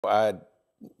Uh,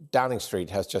 Downing Street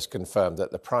has just confirmed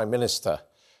that the Prime Minister,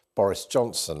 Boris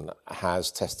Johnson,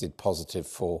 has tested positive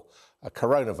for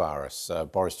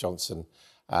coronavirus. Boris Johnson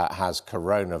has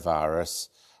coronavirus.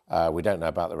 We don't know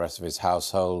about the rest of his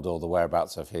household or the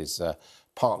whereabouts of his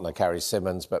partner, Carrie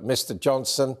Symonds, but Mr.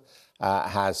 Johnson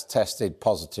has tested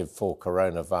positive for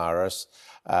coronavirus.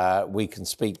 We can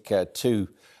speak to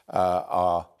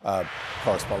our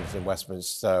correspondent in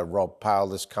Westminster, Rob Powell.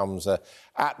 This comes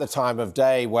at the time of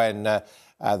day when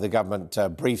the government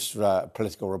briefs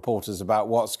political reporters about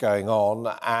what's going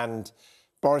on, and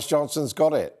Boris Johnson's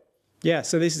got it. Yeah,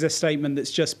 so this is a statement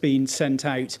that's just been sent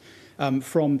out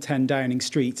from 10 Downing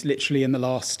Street, literally in the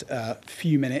last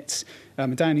few minutes. A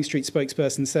Downing Street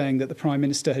spokesperson saying that the Prime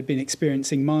Minister had been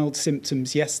experiencing mild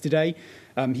symptoms yesterday.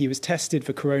 He was tested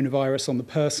for coronavirus on the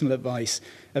personal advice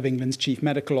of England's Chief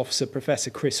Medical Officer, Professor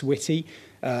Chris Whitty.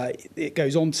 It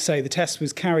goes on to say the test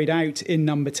was carried out in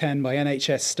number 10 by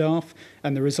NHS staff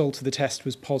and the result of the test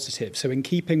was positive. So in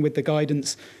keeping with the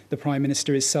guidance, the Prime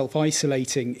Minister is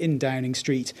self-isolating in Downing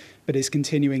Street, but is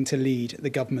continuing to lead the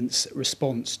government's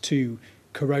response to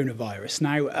coronavirus.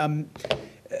 Now,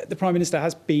 the Prime Minister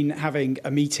has been having a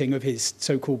meeting of his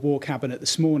so-called war cabinet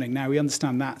this morning. Now, we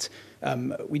understand that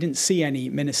we didn't see any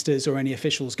ministers or any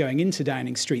officials going into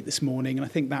Downing Street this morning, and I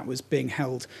think that was being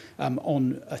held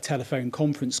on a telephone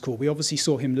conference call. We obviously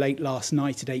saw him late last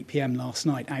night at 8 p.m. last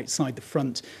night outside the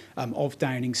front of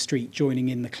Downing Street, joining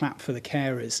in the Clap for the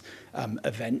Carers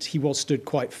event. He was stood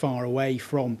quite far away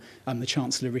from the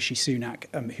Chancellor Rishi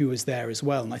Sunak, who was there as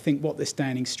well. And I think what this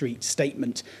Downing Street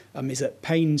statement is at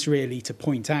pains really to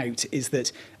point out is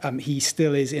that he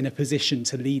still is in a position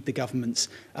to lead the government's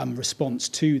response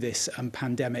to this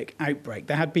pandemic outbreak.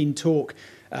 There had been talk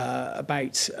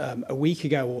about a week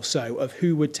ago or so of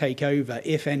who would take over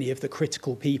if any of the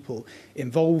critical people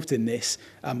involved in this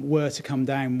were to come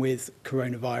down with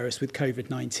coronavirus, with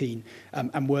COVID-19,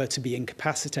 and were to be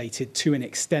incapacitated to an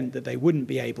extent that they wouldn't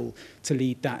be able to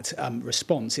lead that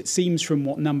response. It seems from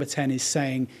what Number 10 is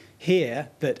saying here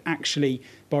that actually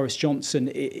Boris Johnson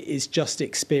is just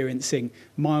experiencing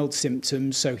mild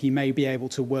symptoms, so he may be able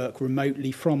to work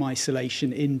remotely from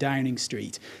isolation in Downing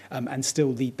Street and still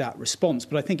lead that response.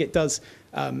 But I think it does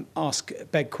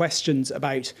beg questions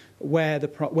about where the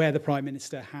Prime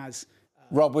Minister has...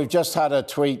 Rob, we've just had a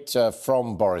tweet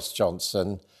from Boris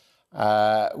Johnson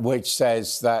which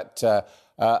says that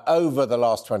over the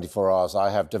last 24 hours,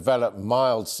 I have developed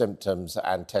mild symptoms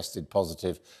and tested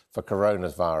positive for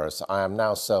coronavirus. I am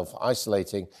now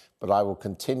self-isolating, but I will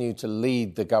continue to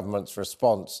lead the government's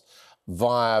response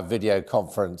via video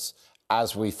conference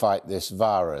as we fight this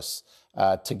virus.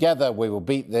 Together, we will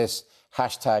beat this.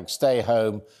 Hashtag stay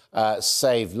home,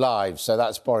 save lives. So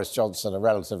that's Boris Johnson, a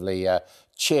relatively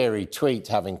cheery tweet,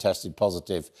 having tested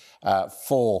positive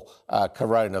for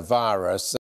coronavirus.